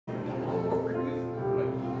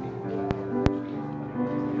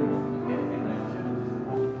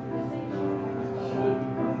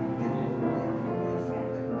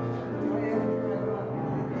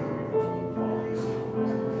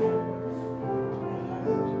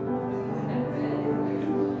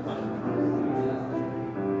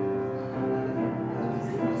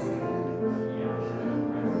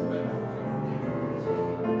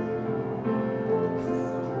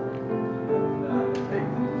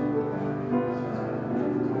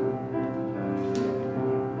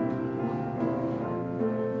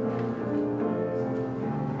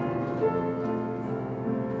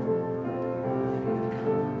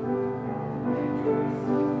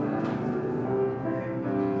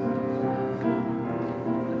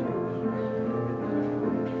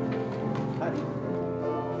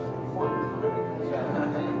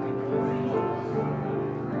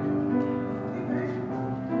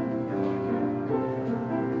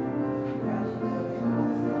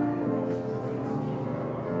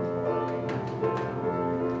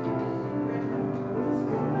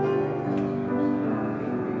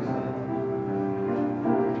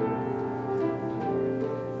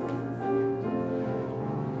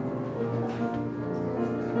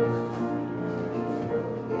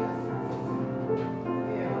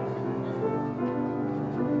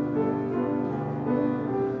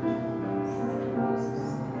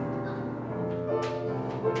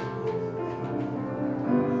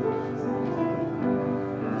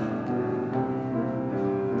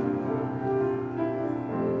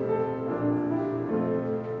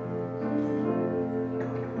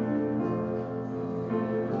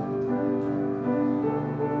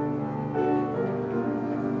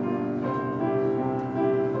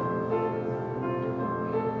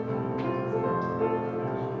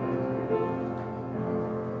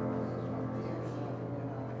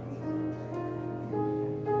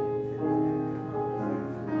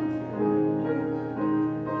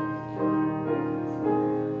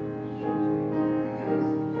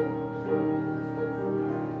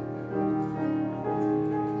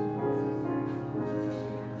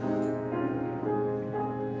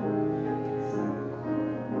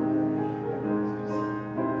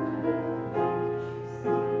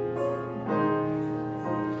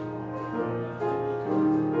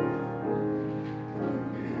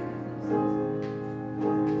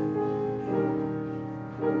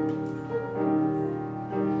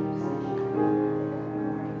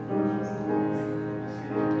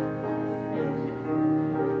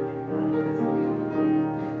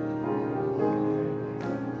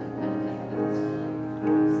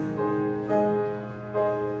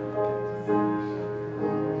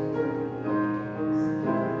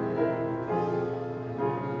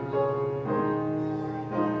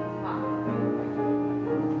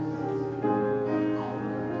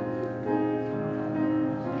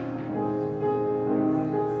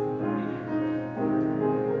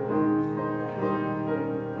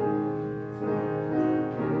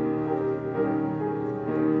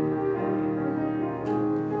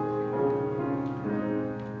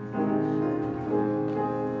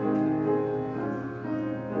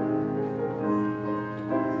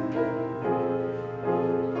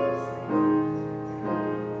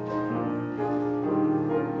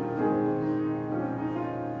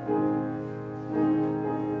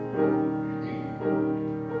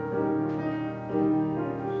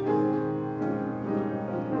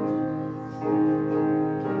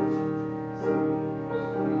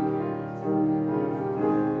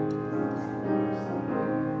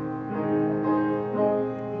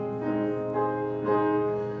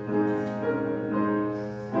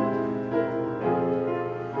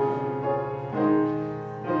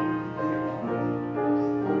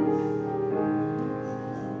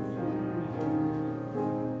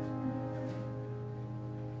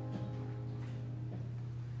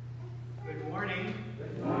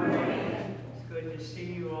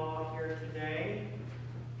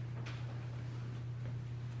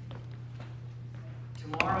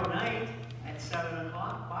tomorrow night at 7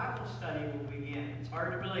 o'clock, Bible study will begin. It's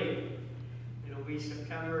hard to believe. It'll be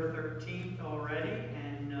September 13th already,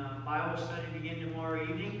 and Bible study begin tomorrow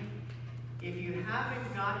evening. If you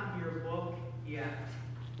haven't gotten your book yet,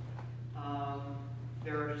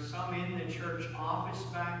 there are some in the church office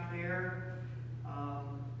back there.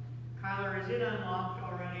 Kyler, is it unlocked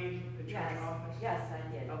already, the church office? Yes,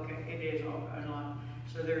 I did. Okay, it is unlocked.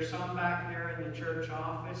 So there's some back there in the church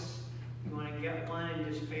office. If you want to get one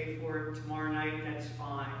and just pay for it tomorrow night, that's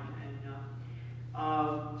fine.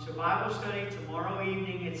 And so Bible study tomorrow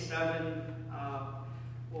evening at 7.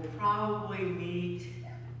 We'll probably meet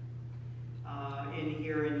in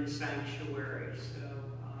here in the sanctuary. So,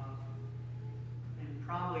 and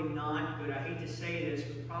probably not good. I hate to say this,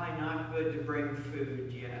 but probably not good to bring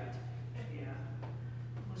food yet. Yeah.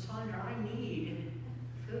 Well, Sandra, I need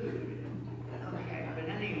food. Okay, but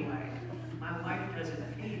anyway, my wife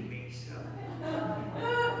doesn't feed me, so.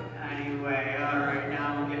 Anyway, all right,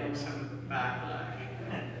 now we're getting some backlash.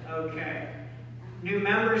 Okay. New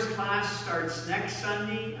members class starts next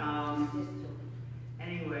Sunday.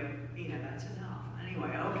 Anyway, Nina, that's enough.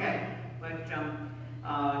 Anyway, okay. But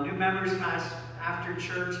new members class after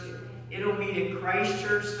church, it'll meet at Christ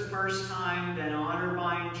Church the first time, then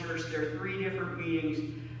Otterbein Church. There are 3 different meetings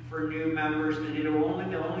for new members, and they'll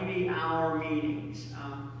only be hour meetings.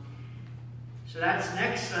 So that's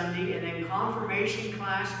next Sunday, and then confirmation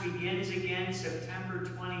class begins again September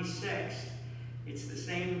 26th. It's the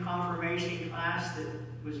same confirmation class that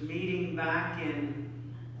was meeting back in,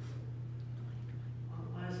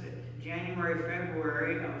 what was it, January,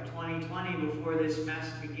 February of 2020 before this mess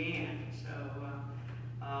began. So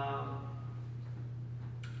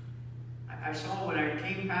I saw when I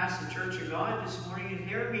came past the Church of God this morning, and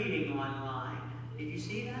they're meeting online. Did you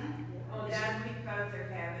see that? Well, that's because they're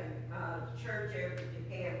having church every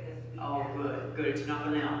camp this weekend. Oh, good, good. It's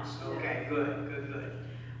nothing else. Okay, good.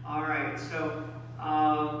 All right, so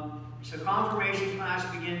so confirmation class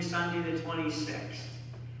begins Sunday the 26th.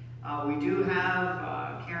 We do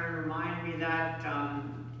have, Karen reminded me that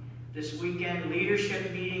this weekend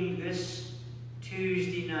leadership meeting this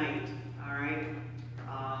Tuesday night. All right,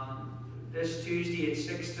 this Tuesday at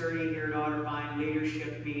 6:30 here at Otterbein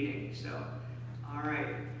leadership meeting. So, all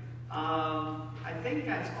right. I think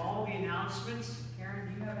that's all the announcements. Karen,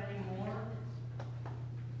 do you have any more?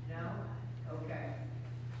 No? Okay.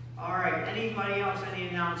 All right. Anybody else, any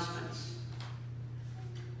announcements?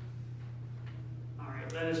 All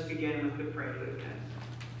right. Let us begin with the prelude then.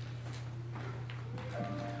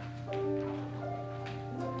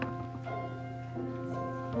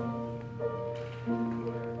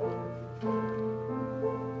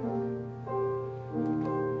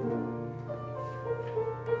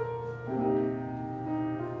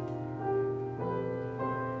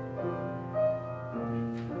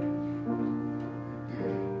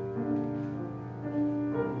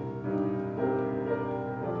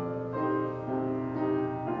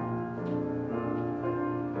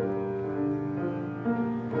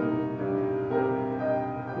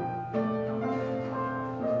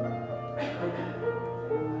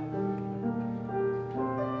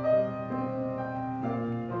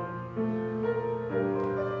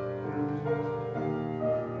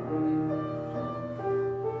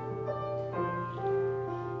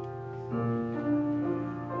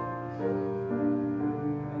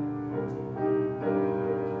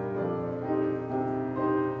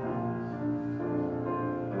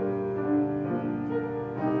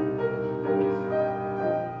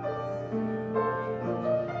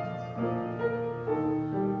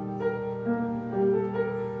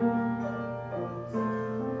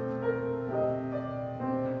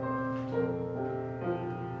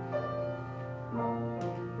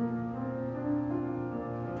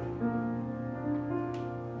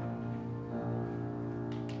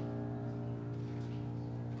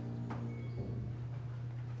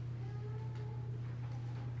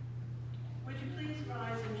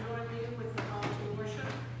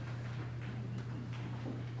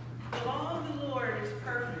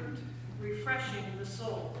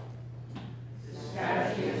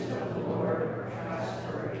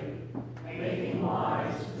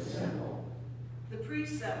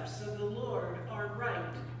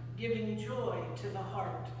 Giving joy to the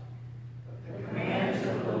heart. The commands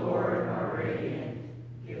of the Lord are radiant,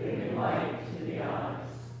 giving light to the eyes.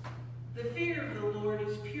 The fear of the Lord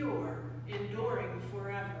is pure, enduring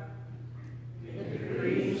forever. The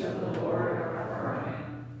decrees of the Lord are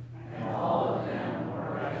firm, and all of them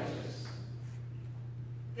are righteous.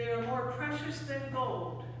 They are more precious than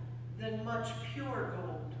gold, than much pure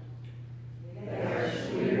gold. They are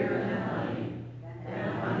sweeter than honey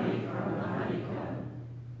from the honeycomb.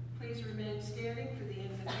 Please remain standing for the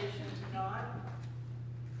invitation to God.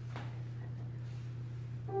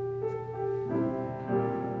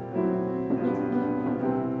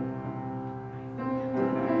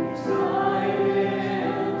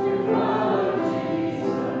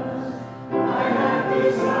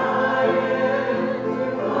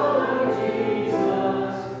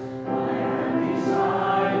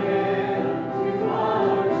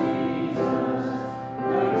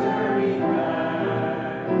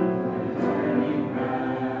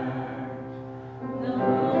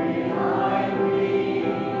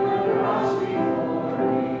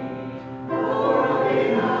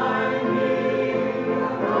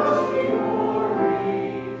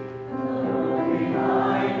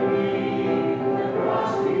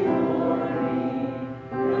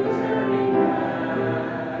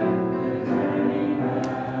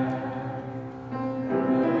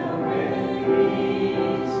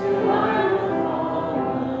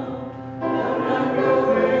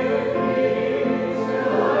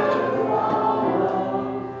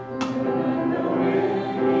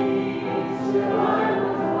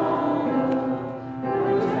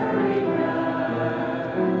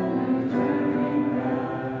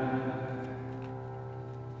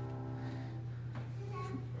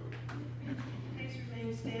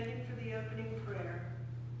 Standing for the opening prayer.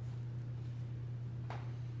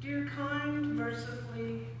 Dear kind,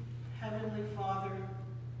 mercifully, Heavenly Father,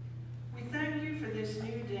 we thank you for this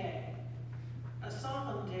new day, a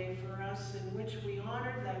solemn day for us in which we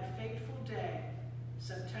honor that fateful day,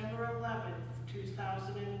 September 11th,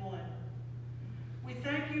 2001. We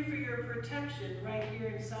thank you for your protection right here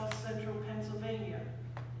in South Central Pennsylvania.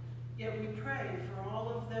 Yet we pray for all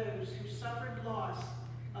of those who suffered loss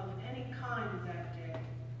of any kind that day.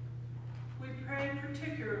 We pray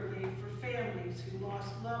particularly for families who lost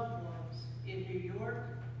loved ones in New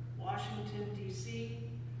York, Washington, D.C.,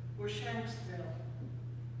 or Shanksville.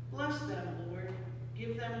 Bless them, Lord.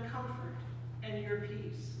 Give them comfort and your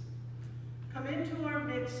peace. Come into our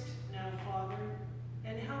midst now, Father,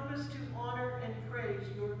 and help us to honor and praise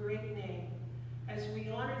your great name as we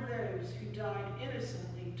honor those who died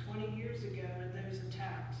innocently 20 years ago in those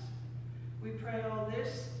attacks. We pray all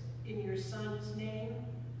this in your Son's name,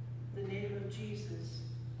 the name of Jesus.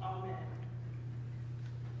 Amen.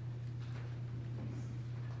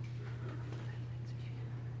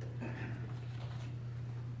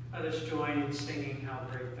 Let us join in singing How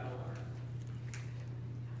Great Thou Art.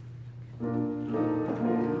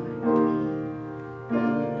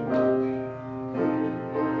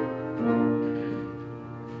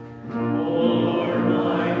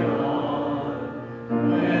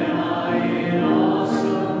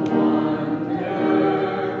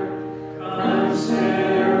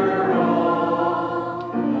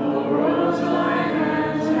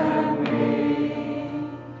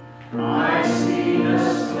 I see the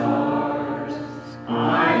stars,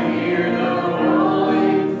 I hear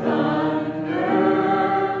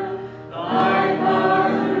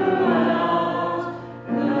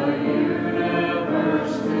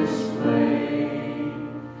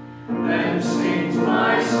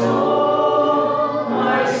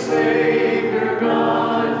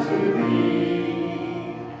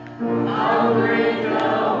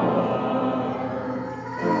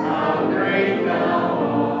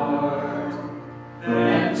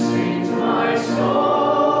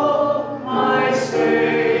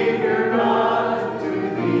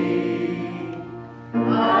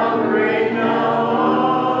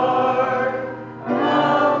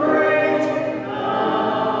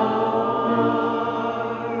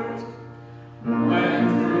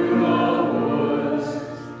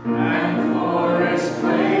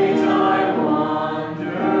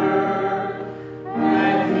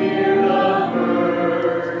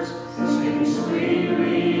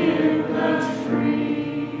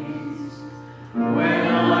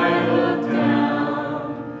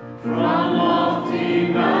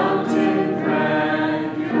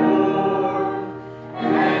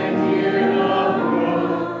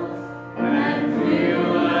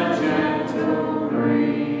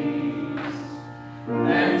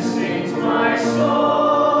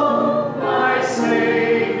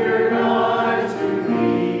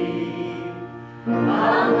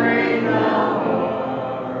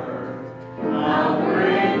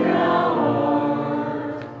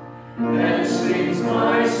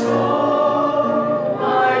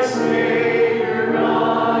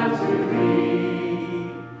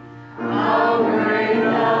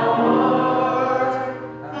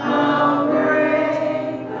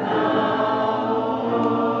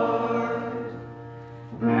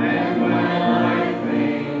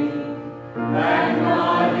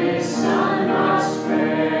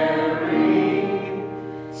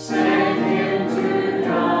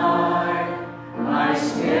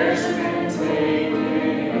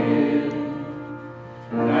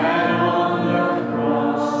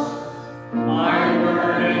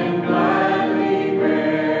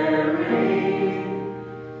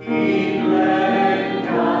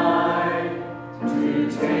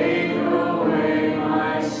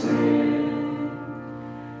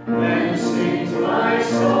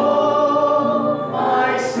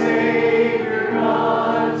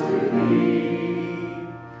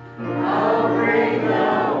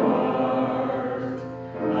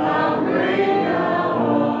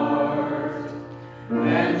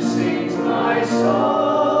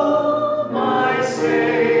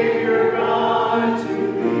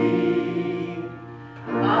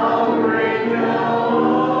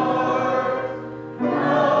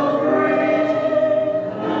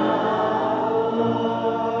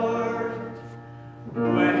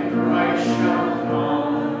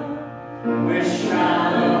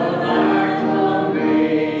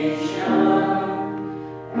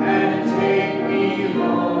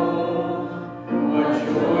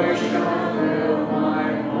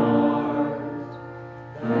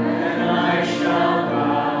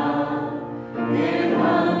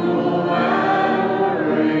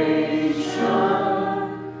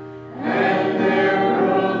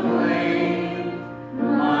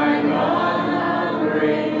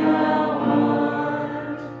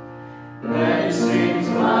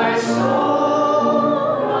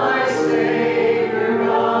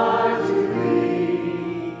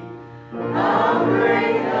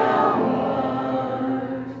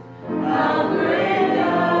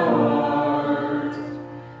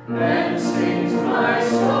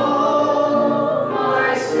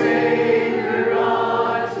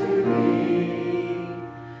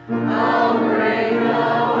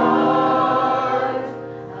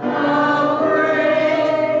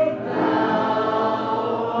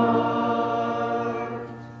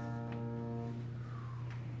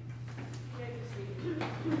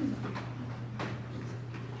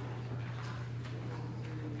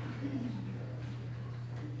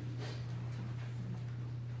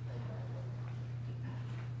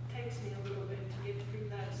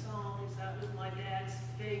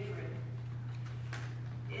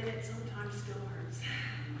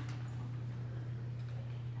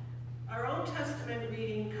Our Old Testament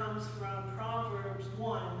reading comes from Proverbs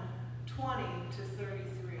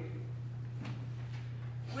 1:20-33.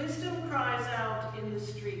 Wisdom cries out in the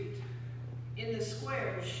street. In the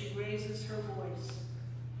squares she raises her voice.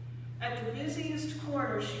 At the busiest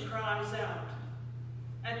corner she cries out.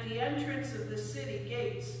 At the entrance of the city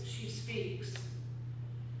gates she speaks.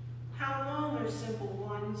 How long, O simple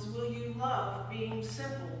ones, will you love being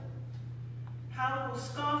simple? How will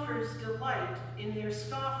scoffers delight in their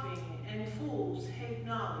scoffing and fools hate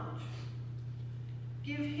knowledge?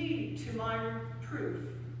 Give heed to my reproof.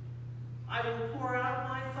 I will pour out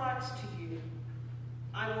my thoughts to you.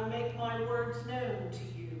 I will make my words known to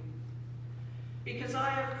you. Because I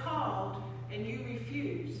have called and you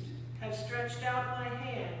refused, have stretched out my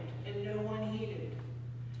hand and no one heeded.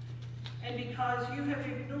 And because you have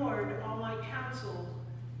ignored all my counsel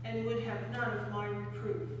and would have none of my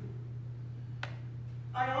reproof.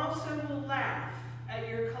 I also will laugh at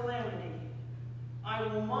your calamity. I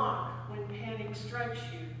will mock when panic strikes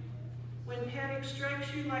you. When panic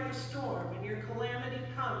strikes you like a storm and your calamity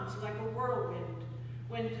comes like a whirlwind,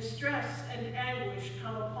 when distress and anguish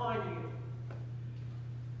come upon you.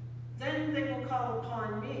 Then they will call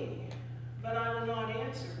upon me, but I will not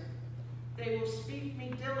answer. They will seek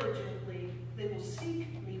me diligently,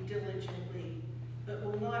 but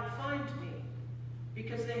will not find me,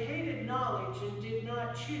 because they hated knowledge and did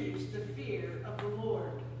not choose the fear of the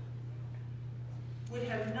Lord. Would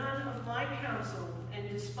have none of my counsel and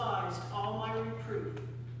despised all my reproof.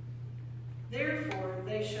 Therefore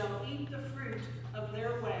they shall eat the fruit of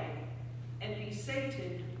their way and be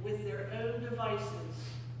sated with their own devices.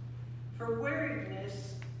 For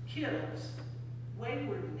waywardness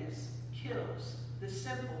kills the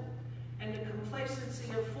simple, and the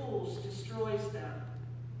complacency of fools destroys them.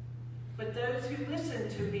 But those who listen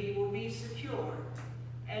to me will be secure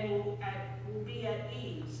and will be at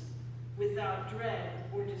ease without dread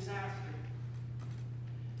or disaster.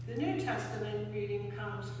 The New Testament reading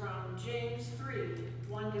comes from James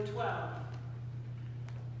 3:1-12.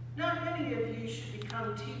 Not many of you should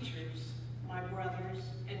become teachers, my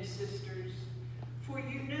brothers and sisters, for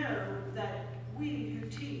you know that we who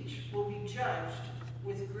teach will be judged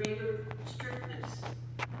with greater strictness.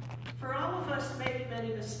 For all of us make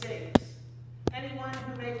many mistakes. Anyone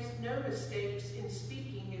who makes no mistakes in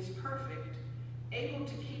speaking is perfect, able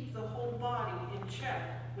to keep the whole body in check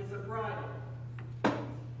with a bridle.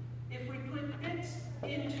 If we put bits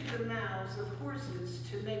into the mouths of horses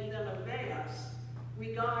to make them obey us,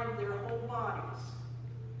 we guide their whole bodies.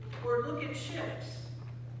 Or look at ships.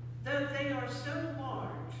 Though they are so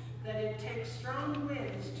large that it takes strong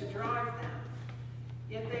winds to drive them,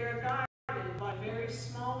 yet they are guided by a very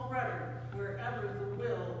small rudder wherever the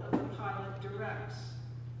will of the pilot directs.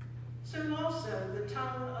 So also the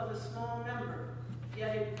tongue of a small member,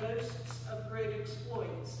 yet it boasts of great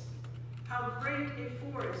exploits. How great a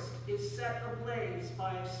forest is set ablaze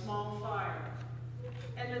by a small fire.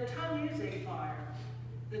 And the tongue is a fire.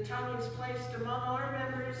 The tongue is placed among our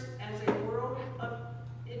members as a world of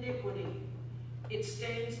iniquity. It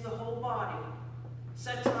stains the whole body,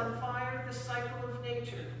 sets on fire the cycle of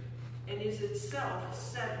nature, and is itself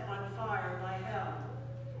set on fire by hell.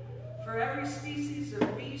 For every species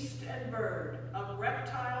of beast and bird, of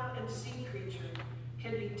reptile and sea creature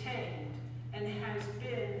can be tamed, and has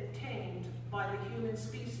been tamed by the human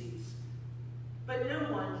species. But no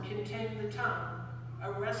one can tame the tongue,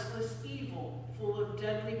 a restless evil full of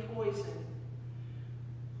deadly poison.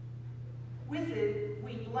 With it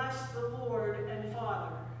we bless the Lord and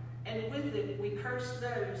Father, and with it we curse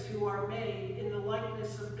those who are made in the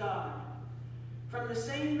likeness of God. From the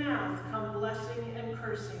same mouth come blessing and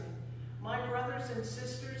cursing. My brothers and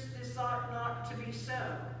sisters, this ought not to be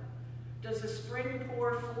so. Does a spring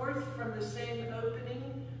pour forth from the same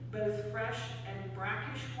opening both fresh and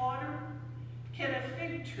brackish water? Can a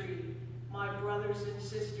fig tree, my brothers and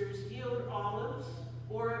sisters, yield olives,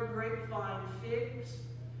 or a grapevine figs?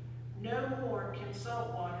 No more can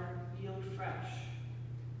salt water yield fresh.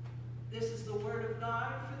 This is the word of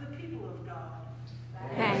God for the people of God.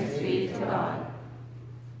 Thanks be to God.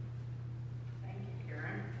 Thank you,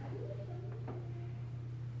 Karen.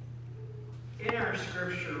 In our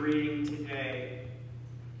scripture reading today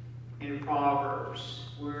in Proverbs,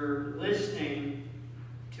 we're listening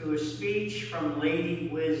to a speech from Lady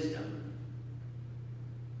Wisdom.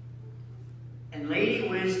 And Lady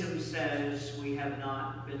Wisdom says we have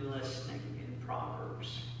not been listening in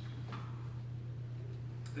Proverbs.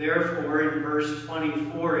 Therefore, in verse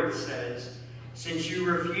 24 it says, since you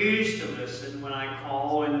refuse to listen when I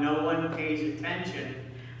call and no one pays attention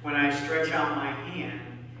when I stretch out my hand,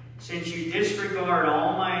 Since you disregard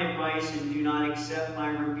all my advice and do not accept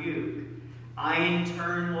my rebuke, I in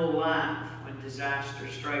turn will laugh when disaster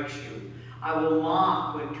strikes you. I will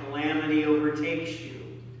mock when calamity overtakes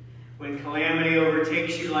you. When calamity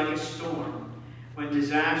overtakes you like a storm, when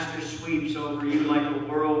disaster sweeps over you like a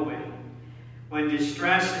whirlwind, when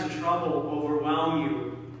distress and trouble overwhelm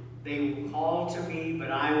you, they will call to me,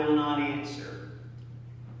 but I will not answer.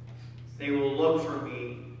 They will look for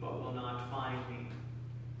me, but will not find me.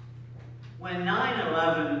 When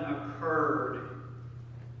 9/11 occurred,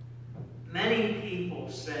 many people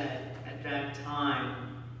said at that time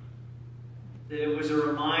that it was a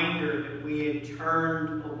reminder that we had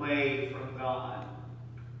turned away from God.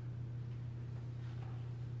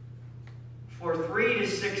 For 3 to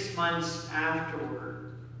 6 months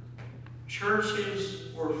afterward,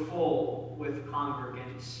 churches were full with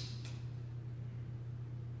congregants.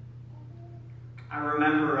 I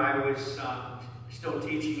remember I was still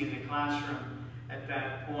teaching in the classroom at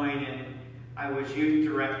that point, and I was youth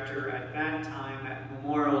director at that time at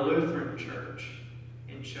Memorial Lutheran Church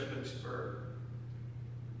in Shippensburg.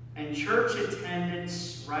 And church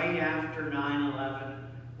attendance right after 9/11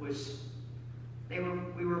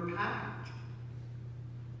 we were packed.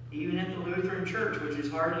 Even at the Lutheran Church, which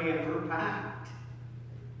is hardly ever packed.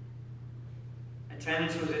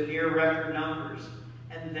 Attendance was at near record numbers.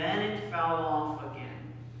 And then it fell off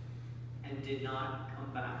again and did not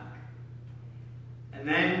come back. And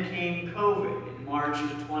then came COVID in March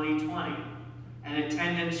of 2020, and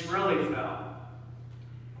attendance really fell.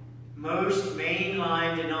 Most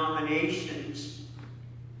mainline denominations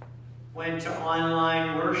went to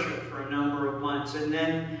online worship for a number of months, and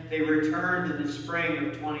then they returned in the spring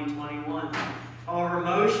of 2021. However,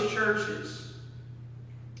 most churches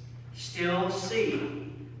still see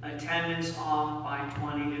attendance off by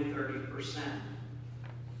 20 to 30%.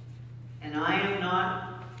 And I am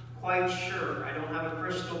not quite sure, I don't have a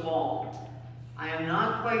crystal ball, I am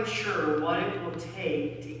not quite sure what it will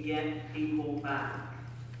take to get people back.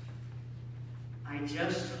 I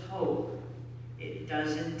just hope it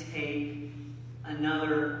doesn't take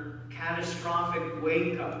another catastrophic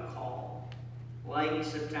wake-up call like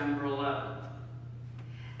September 11th.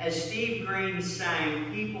 As Steve Green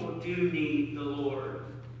sang, people do need the Lord.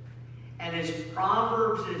 And as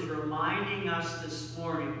Proverbs is reminding us this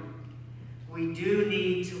morning, we do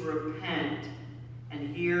need to repent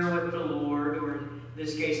and hear what the Lord, or in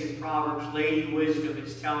this case in Proverbs, Lady Wisdom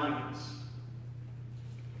is telling us.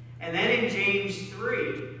 And then in James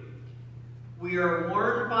 3, we are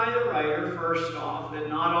warned by the writer, first off, that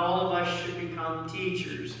not all of us should become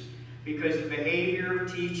teachers, because the behavior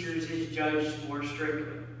of teachers is judged more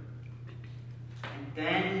strictly. And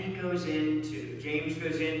then James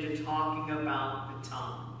goes into talking about the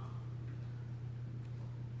tongue.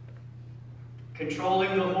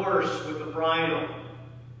 Controlling the horse with the bridle,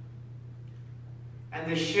 and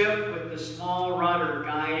the ship with the small rudder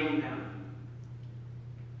guiding them.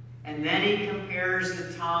 And then he compares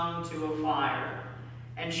the tongue to a fire.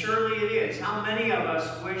 And surely it is. How many of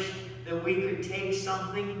us wish that we could take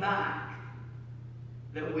something back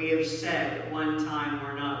that we have said at one time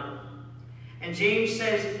or another? And James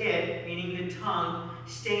says it, meaning the tongue,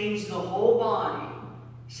 stains the whole body,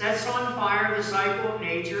 sets on fire the cycle of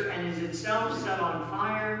nature, and is itself set on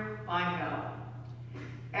fire by hell.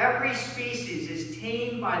 Every species is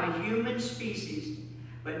tamed by the human species,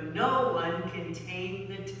 but no one can tame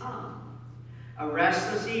the tongue, a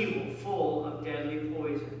restless evil full of deadly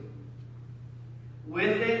poison.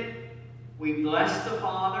 With it, we bless the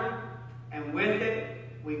Father, and with it,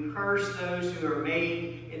 we curse those who are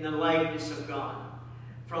made in the likeness of God.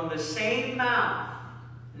 From the same mouth,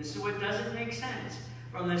 this is what doesn't make sense,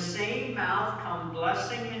 from the same mouth come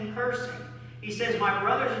blessing and cursing. He says, my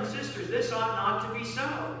brothers and sisters, this ought not to be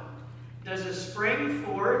so. Does a spring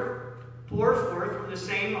pour forth from the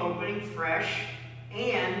same opening fresh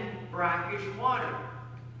and brackish water?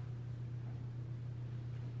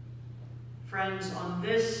 Friends, on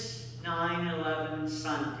this 9/11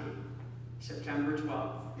 Sunday, September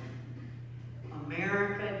 12th,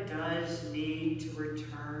 America does need to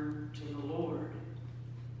return to the Lord.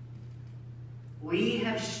 We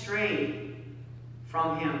have strayed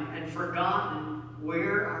from Him and forgotten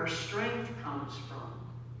where our strength comes from.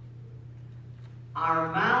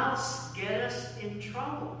 Our mouths get us in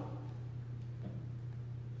trouble.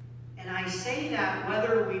 And I say that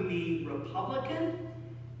whether we be Republican,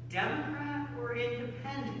 Democrat, or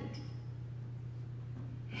Independent.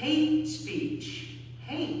 Hate speech,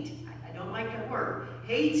 I don't like that word.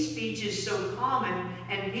 Hate speech is so common,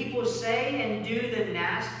 and people say and do the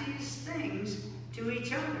nastiest things to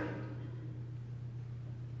each other.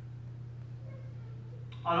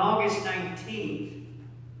 On August 19th,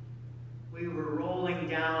 we were rolling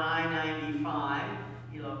down I-95.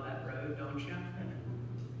 You love that road, don't you?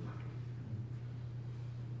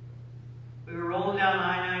 We were rolling down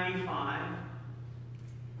I-95,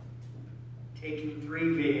 taking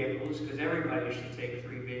 3 vehicles, because everybody should take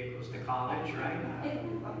 3 vehicles to college, right?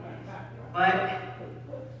 But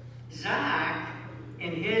Zach,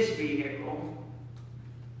 in his vehicle,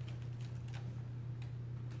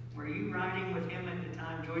 were you riding with him at the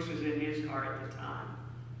time? Joyce was in his car at the time.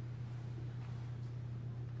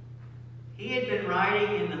 He had been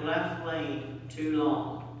riding in the left lane too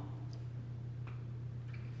long.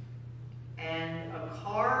 And a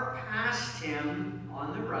car passed him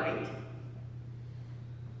on the right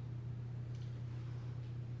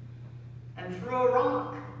and threw a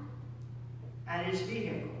rock at his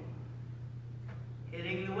vehicle,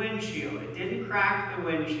 hitting the windshield. It didn't crack the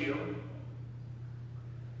windshield.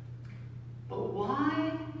 But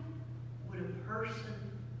why would a person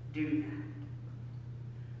do that?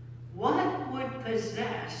 What would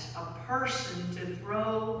possess a person to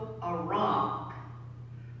throw a rock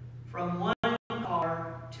from one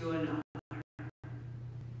car to another?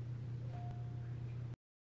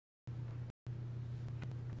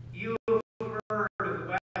 You have heard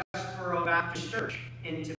of Westboro Baptist Church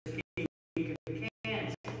in Topeka,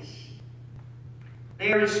 Kansas.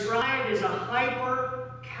 They are described as a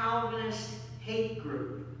hyper-Calvinist hate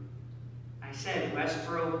group. I said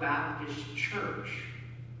Westboro Baptist Church.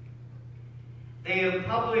 They have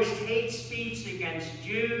published hate speech against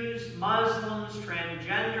Jews, Muslims,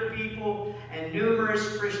 transgender people, and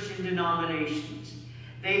numerous Christian denominations.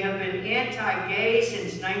 They have been anti-gay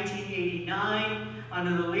since 1989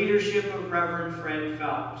 under the leadership of Reverend Fred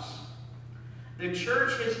Phelps. The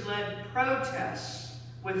church has led protests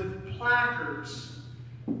with placards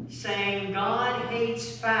saying God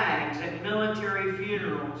hates fags at military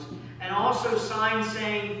funerals, and also signs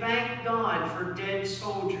saying thank God for dead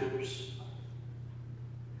soldiers.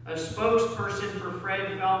 A spokesperson for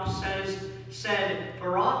Fred Phelps said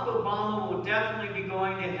Barack Obama will definitely be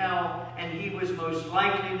going to hell, and he was most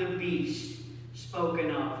likely the beast spoken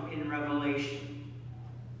of in Revelation.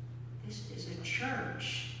 This is a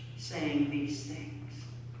church saying these things.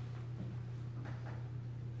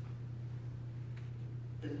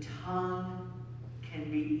 The tongue can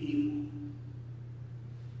be evil.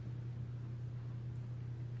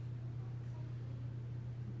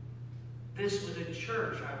 This was a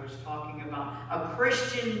church I was talking about, a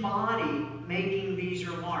Christian body making these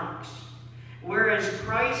remarks. Whereas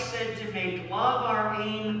Christ said to make love our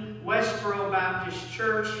aim, Westboro Baptist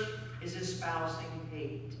Church is espousing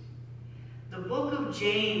hate. The book of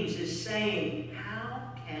James is saying,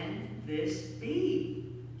 how can this be?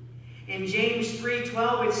 In James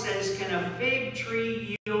 3:12 it says, can a fig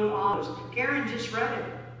tree yield olives? Karen just read it.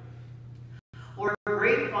 Or a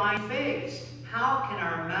grapevine figs? How can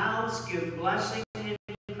our mouths give blessing and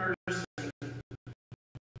cursing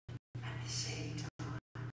at the same time?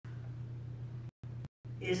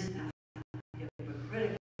 Isn't that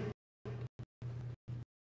hypocritical?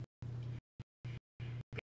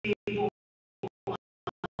 People on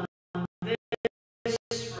this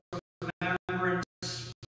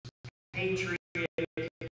Remembrance Patriot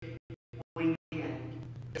weekend,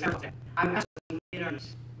 I would ask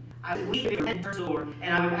we repent to the Lord,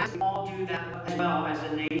 and I would ask you all do that as well as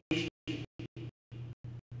a nation.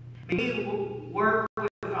 May we work with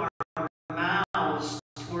our mouths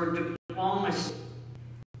toward diplomacy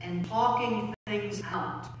and talking things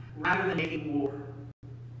out rather than making war.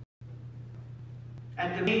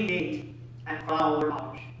 At the main gate at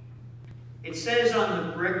College, it says on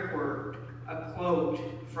the brickwork a quote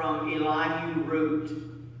from Elihu Root.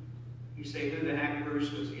 You say, who the heck,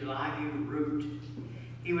 Bruce, was Elihu Root?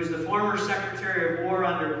 He was the former Secretary of War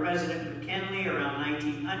under President McKinley around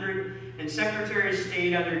 1900 and Secretary of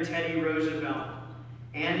State under Teddy Roosevelt.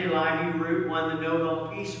 And Elihu Root won the Nobel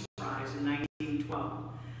Peace Prize in 1912.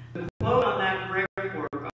 The quote on that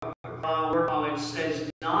brickwork of College says,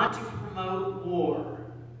 not to promote war,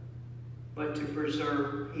 but to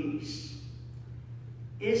preserve peace.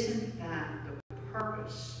 Isn't that the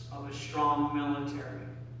purpose of a strong military?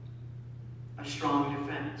 A strong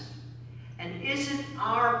defense? And isn't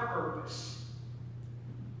our purpose,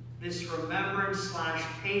 this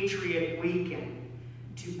Remembrance/Patriot weekend,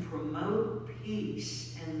 to promote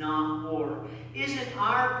peace and not war? Isn't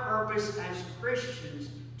our purpose as Christians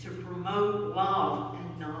to promote love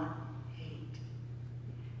and not hate?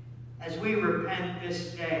 As we repent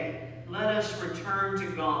this day, let us return to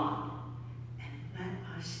God and let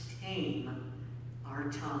us tame our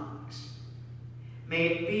tongues. May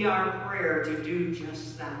it be our prayer to do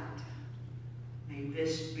just that. May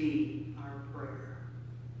this be our prayer.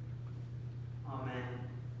 Amen.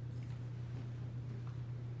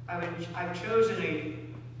 I've chosen a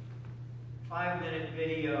 5-minute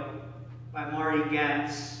video by Marty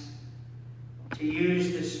Getz to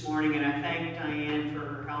use this morning, and I thank Diane for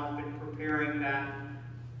her help in preparing that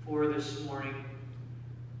for this morning.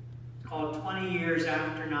 It's called 20 Years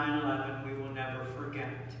After 9/11, We Will Never Forget.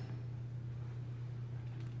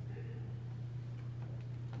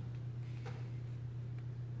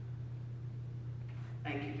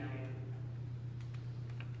 Thank you, Diane.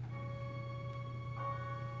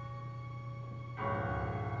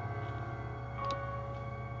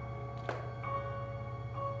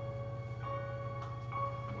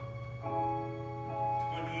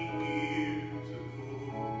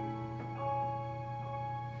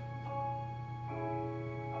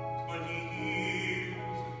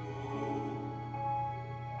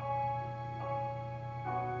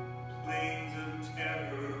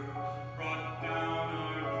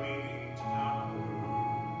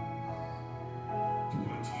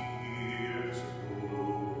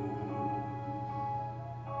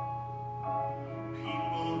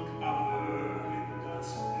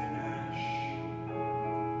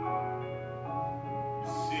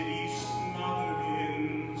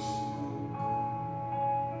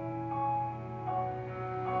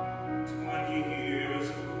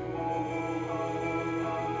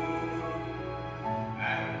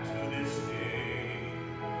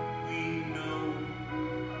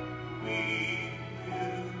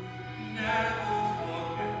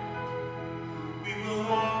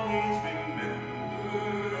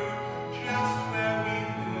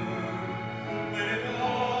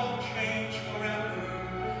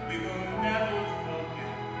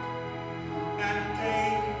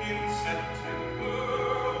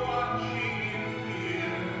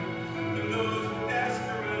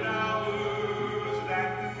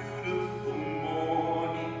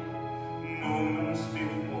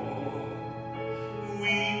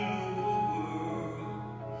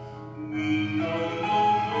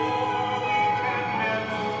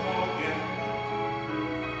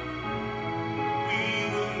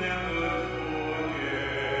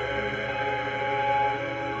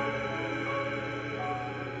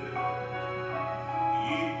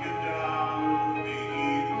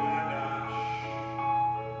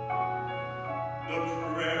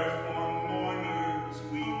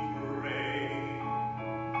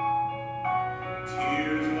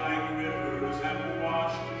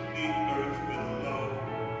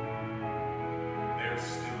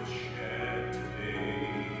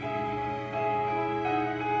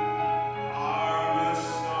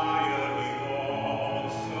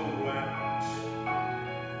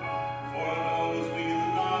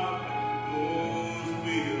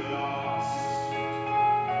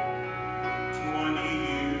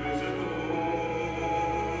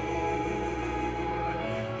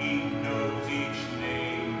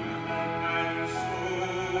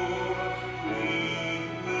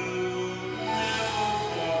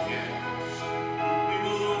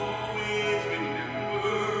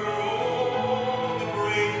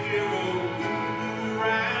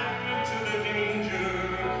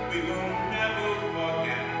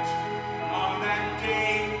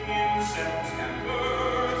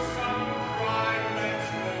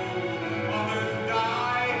 Others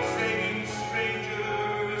died saving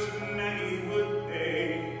strangers, many would pay.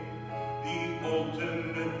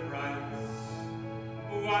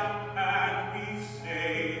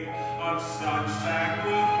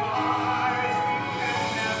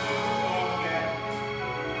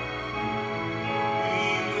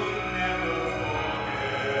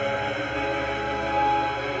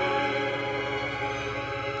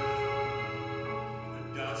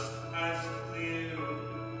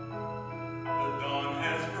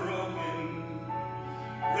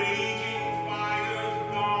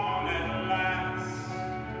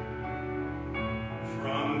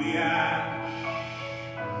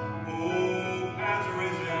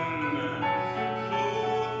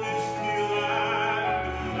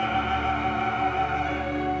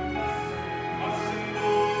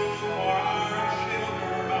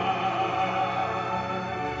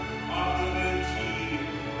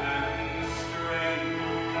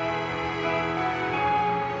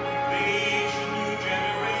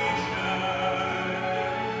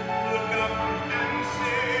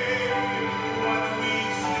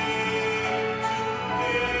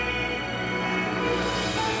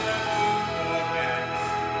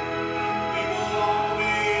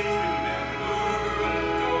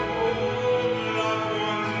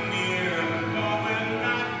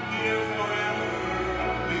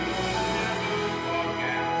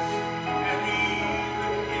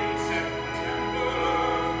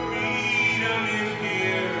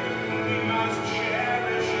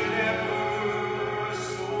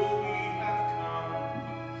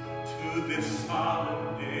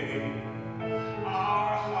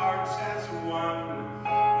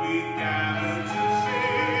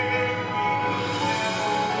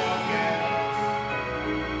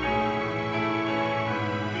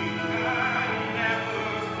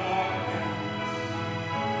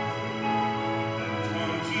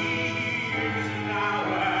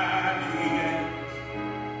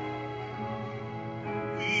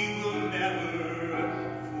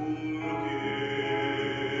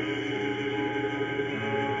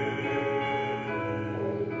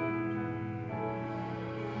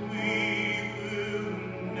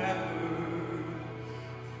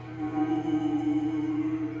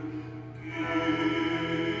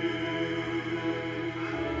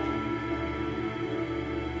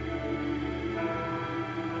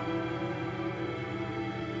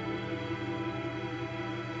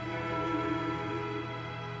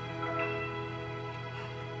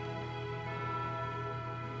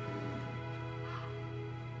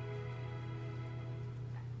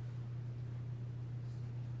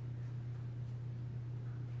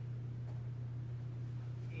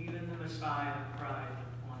 aside and cried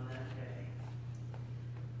on that day.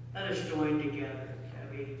 Let us join together,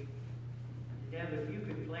 Debbie. Deb, if you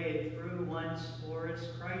could play it through once for us,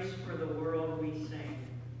 Christ for the World we sing.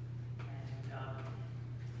 And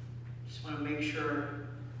just want to make sure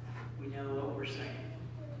we know what we're singing.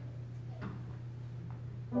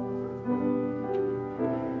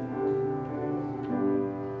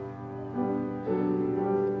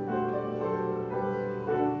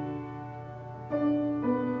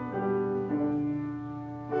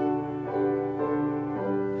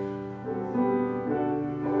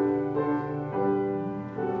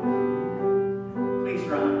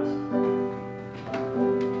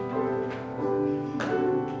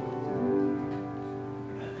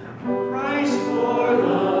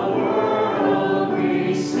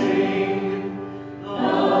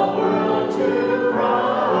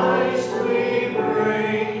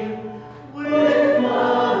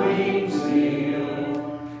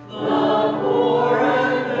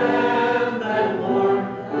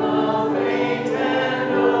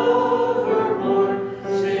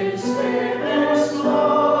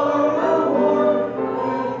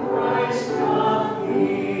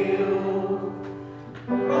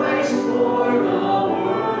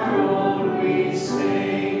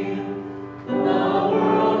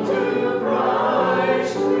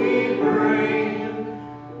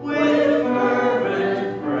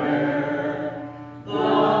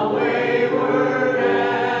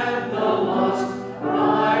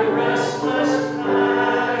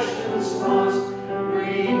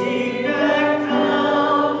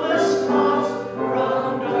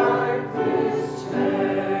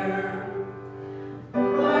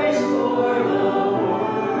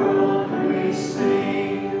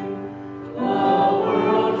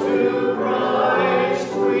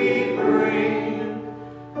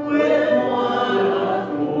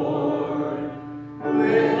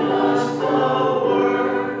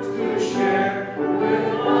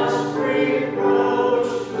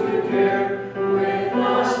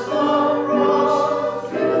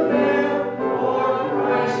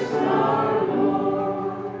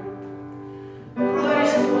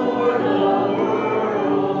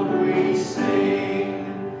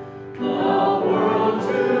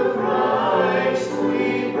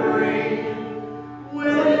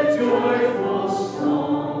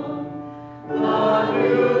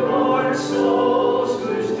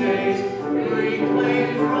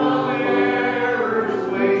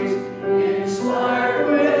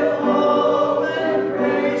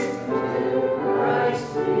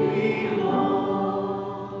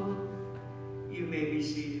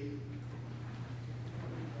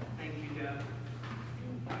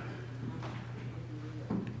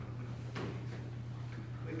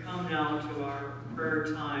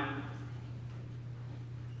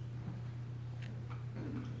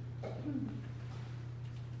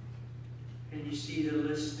 And you see the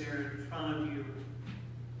list there in front of you.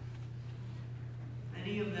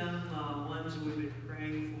 Many of them ones we've been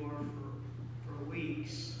praying for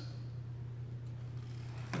weeks.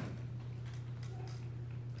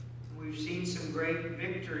 We've seen some great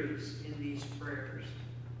victories in these prayers.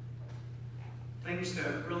 Things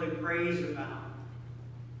to really praise about.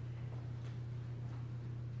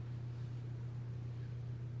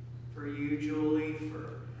 For you, Julie,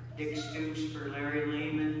 for Dick Stoops, for Larry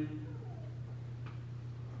Lehman.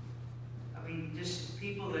 I mean, just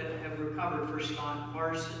people that have recovered. For Scott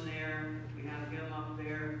Parson there, we have him up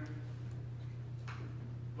there.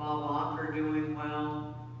 Bob Walker doing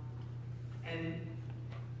well. And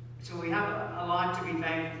so we have a lot to be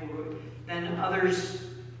thankful for. Then others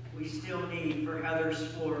we still need, for Heather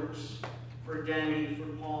Sports, for Denny, for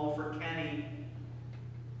Paul, for Kenny,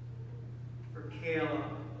 for Kayla.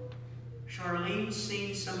 Charlene's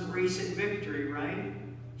seen some recent victory, right?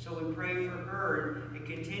 So we pray for her and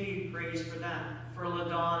continued praise for that. For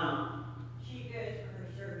LaDonna. She goes for her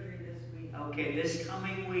surgery this week. Okay, this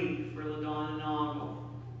coming week for LaDonna Noggle.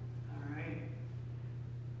 All right.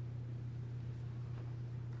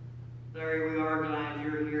 Larry, we are glad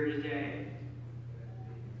you're here today.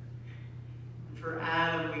 And for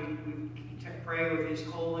Adam, we pray with his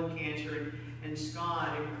colon cancer, and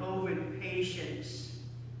Scott and COVID patients.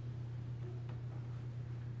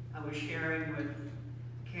 I was sharing with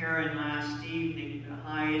Karen last evening the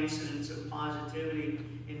high incidence of positivity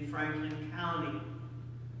in Franklin County.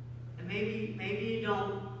 And maybe you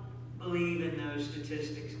don't believe in those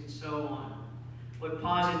statistics and so on. What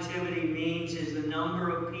positivity means is the number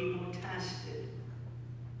of people tested.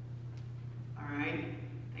 All right?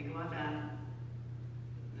 Think about that.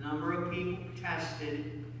 The number of people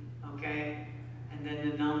tested, okay? And then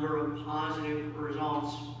the number of positive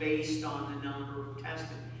results based on the number of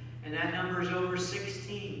tested. And that number is over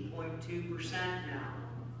 16.2% now,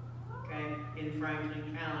 okay, in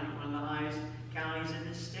Franklin County, one of the highest counties in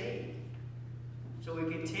the state. So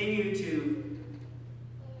we continue to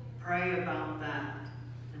pray about that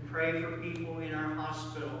and pray for people in our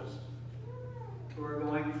hospitals who are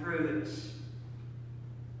going through this.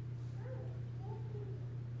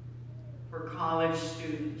 For college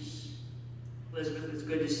students. Elizabeth, it's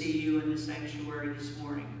good to see you in the sanctuary this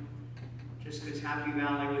morning. Just because Happy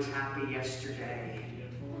Valley was happy yesterday.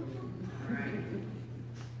 All right.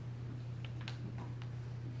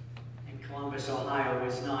 And Columbus, Ohio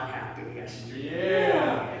was not happy yesterday.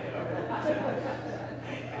 Yeah.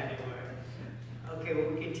 Anyway. Okay, well,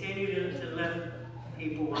 we continue to lift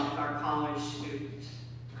people up, our college students.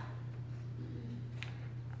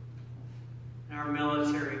 And our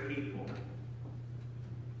military people.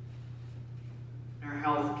 And our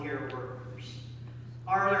healthcare workers.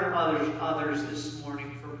 Are there others this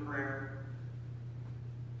morning for prayer?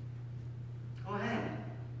 Go ahead.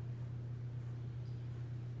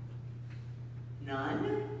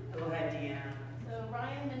 None? Go ahead, Deanna. So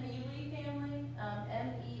Ryan Meneely family,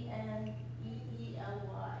 Meneely,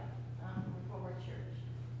 from former church.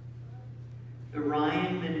 The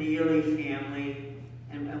Ryan Meneely family,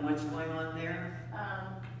 and what's going on there?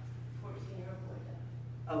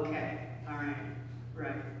 14-year-old boy. Okay, all right,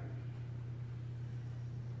 right.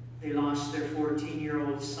 They lost their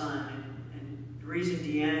 14-year-old son, and the reason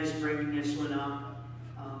Deanna's bringing this one up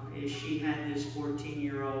is she had this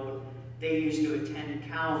 14-year-old. They used to attend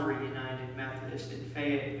Calvary United Methodist in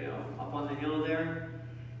Fayetteville, up on the hill there,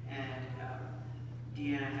 and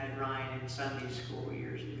Deanna had Ryan in Sunday school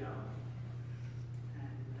years ago. And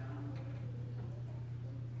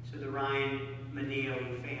so the Ryan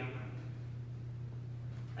Meneely family.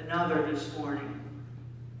 Another this morning.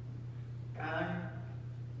 Tyler?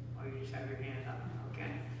 Oh, you just have your hand up.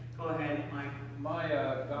 Okay. Go ahead, Mike. My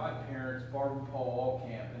godparents, Barb and Paul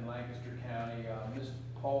Allcamp in Lancaster County. This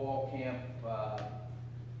Paul Allcamp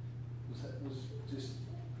was just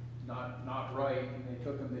not right, and they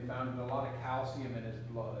took him. They found a lot of calcium in his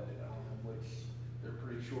blood, which they're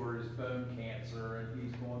pretty sure is bone cancer, and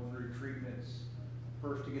he's going through treatments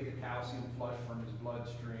first to get the calcium flushed from his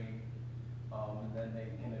bloodstream, and then they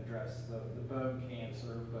can address the bone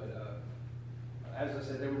cancer. But as I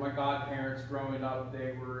said, they were my godparents growing up.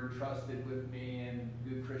 They were entrusted with me, and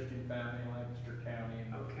good Christian family in Lancaster County,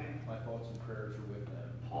 and Okay. my thoughts and prayers are with them.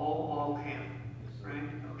 Paul Allcamp, right?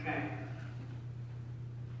 Okay.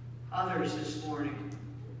 Others this morning.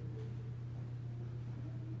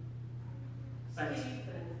 Let's,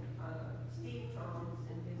 Steve Thomas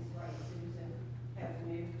and his wife Susan have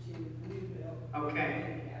moved to Newville.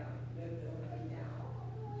 okay. Newville right now.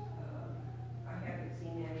 I haven't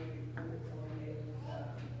seen any reports on it,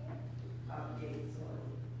 updates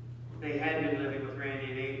on. They had been living with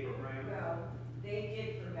Randy in April, right? Well, they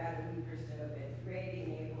did for about a week or so, but Randy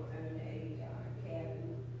and April owned a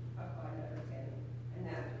cabin up on Otterbein, and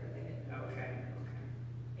that's where they had. been Okay, living. okay.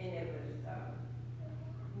 And it was,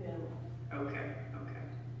 minimal. Okay, okay.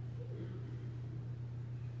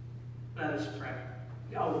 Let us pray.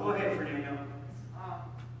 Oh, go ahead, Fernando.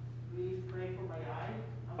 Please pray for my eye.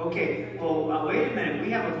 Okay, well, wait a minute.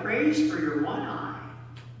 We have a praise for your one eye.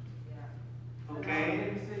 Yeah. Okay? And I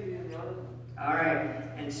didn't say the other one. All right.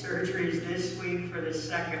 And surgery's this week for the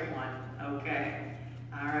second one. Okay.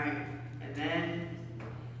 All right. And then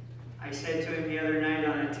I said to him the other night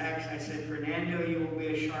on a text, I said, Fernando, you will be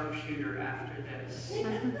a sharpshooter after this.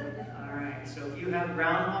 All right. So if you have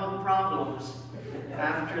groundhog problems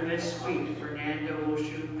after this week, Fernando will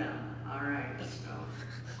shoot them. All right. So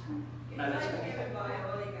let us It's like a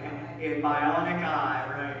bionic eye. a bionic eye,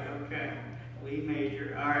 right? Okay. Lee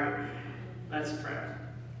Major. All right. Let's pray.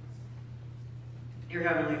 Dear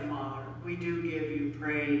Heavenly Father, we do give you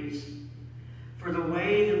praise for the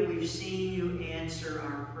way that we've seen you answer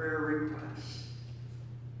our prayer requests.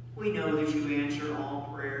 We know that you answer all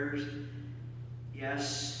prayers,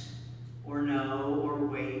 yes or no or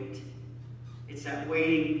wait. It's that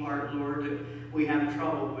waiting part, Lord, that we have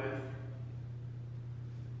trouble with.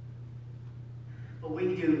 But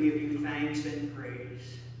we do give you thanks and praise.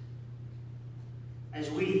 As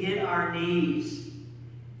we hit our knees,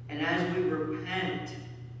 and as we repent,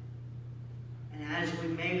 and as we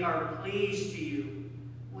make our pleas to you,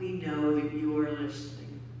 we know that you are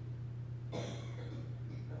listening.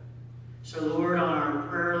 So, Lord, on our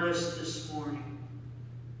prayer list this morning,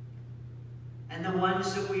 and the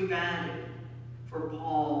ones that we've added for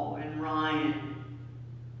Paul and Ryan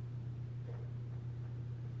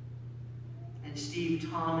and Steve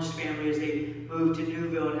Tom's family as they move to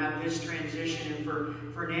Newville and have this transition, and for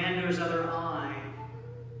Fernando's other eye,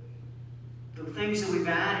 the things that we've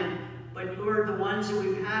added, but Lord, the ones that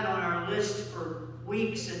we've had on our list for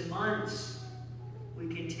weeks and months, we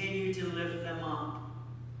continue to lift them up.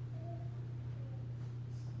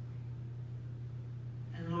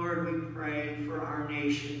 And Lord, we pray for our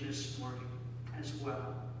nation this morning as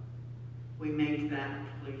well. We make that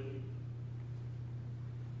plea.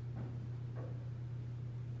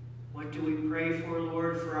 What do we pray for,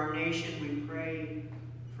 Lord, for our nation? We pray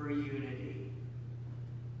for unity.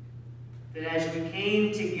 That as we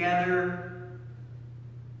came together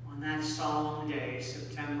on that solemn day,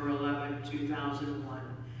 September 11, 2001,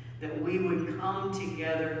 that we would come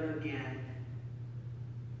together again.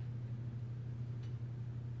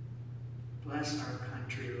 Bless our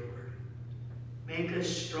country, Lord. Make us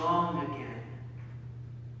strong again.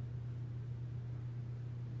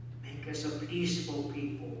 Make us a peaceful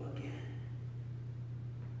people again.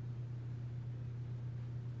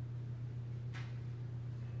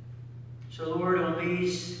 So, Lord, on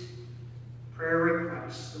these prayer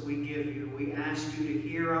requests that we give you, we ask you to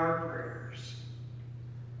hear our prayers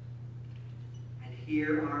and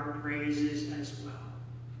hear our praises as well.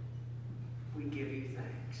 We give you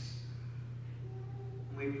thanks.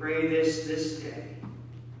 And we pray this day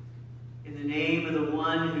in the name of the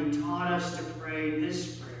one who taught us to pray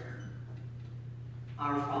this prayer.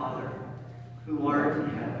 Our Father, who art in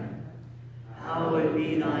heaven, hallowed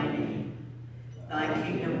be thy name. Thy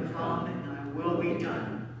kingdom come, and thy will be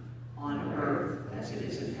done on earth as it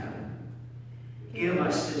is in heaven. Give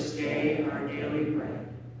us this day our daily bread,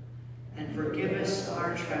 and forgive us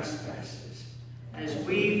our trespasses, as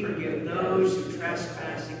we forgive those who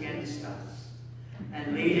trespass against us.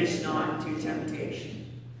 And lead us not into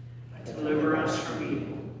temptation, but deliver us from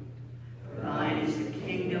evil. For thine is the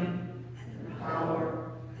kingdom, and the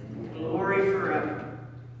power, and the glory forever.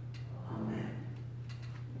 Amen.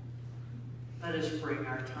 Let us bring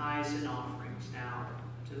our tithes and offerings now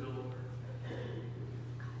to the Lord.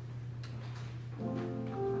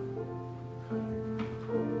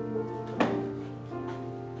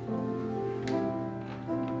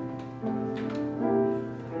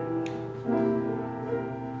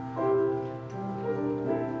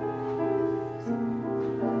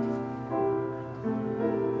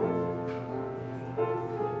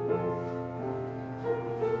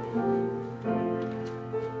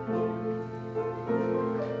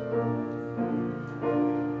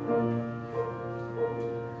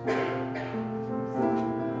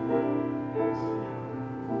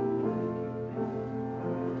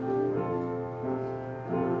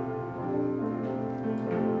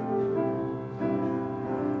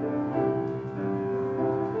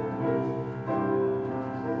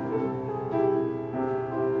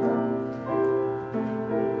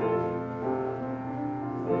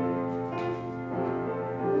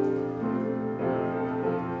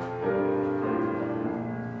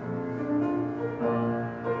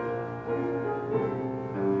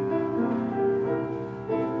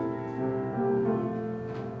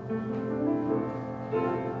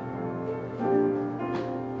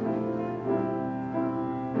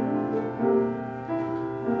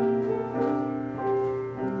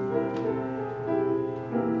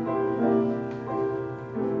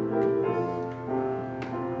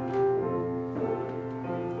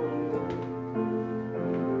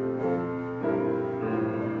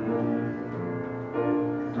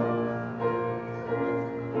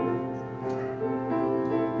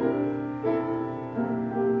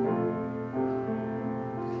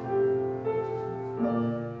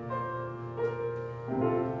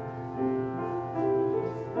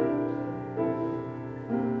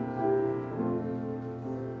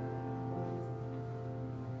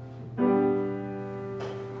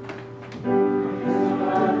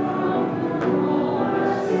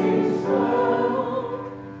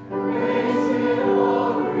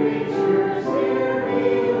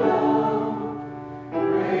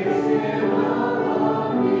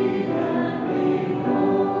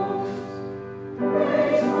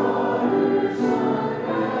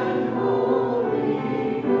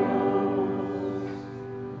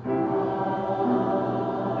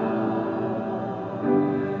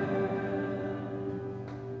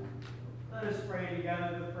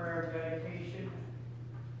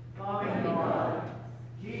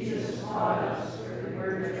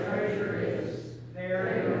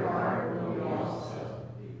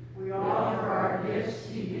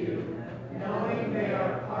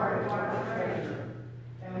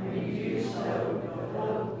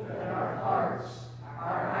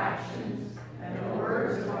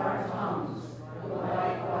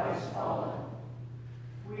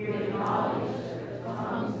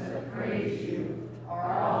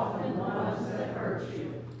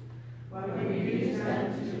 But we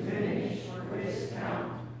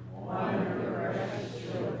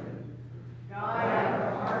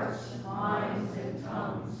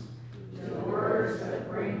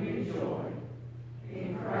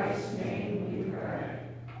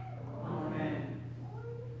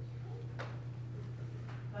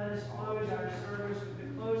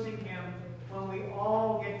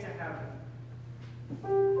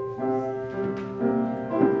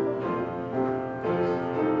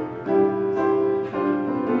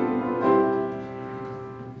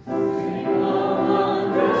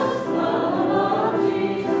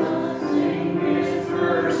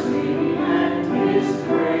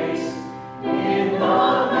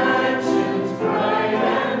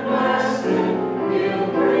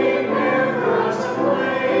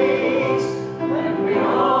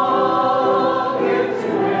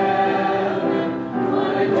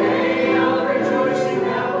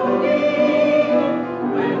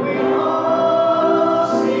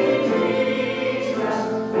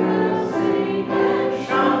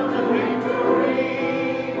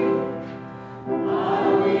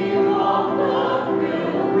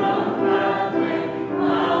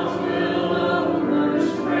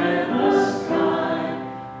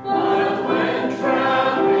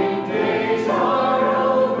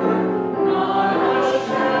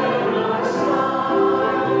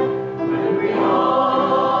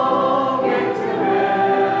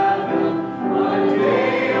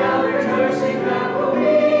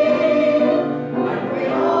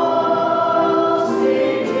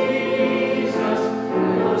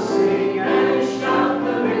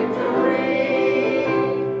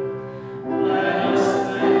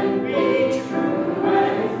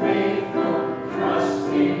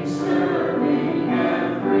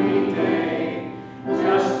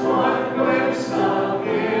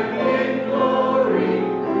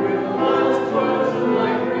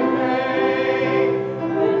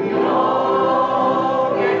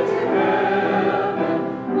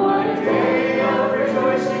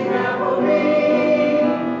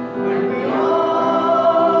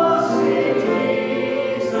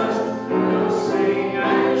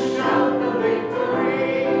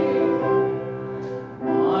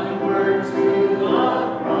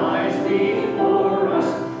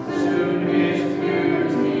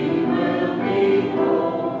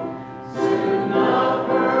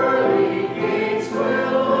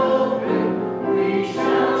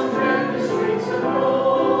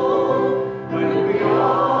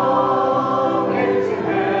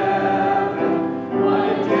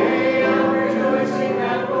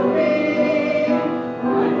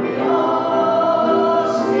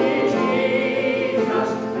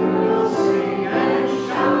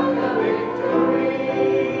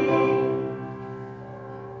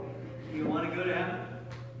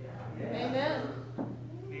Amen.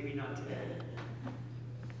 Maybe not today.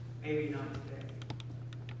 Maybe not today.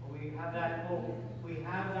 But we have that hope. We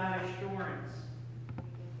have that assurance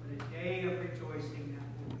for the day of rejoicing that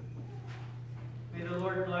will be. May the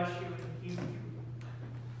Lord bless you and keep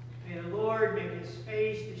you. May the Lord make his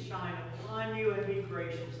face to shine upon you and be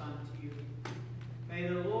gracious unto you. May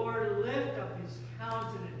the Lord lift up his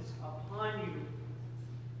countenance upon you,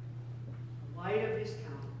 the light of his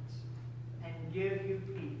countenance, and give you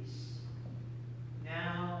peace,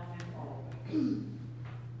 now and always.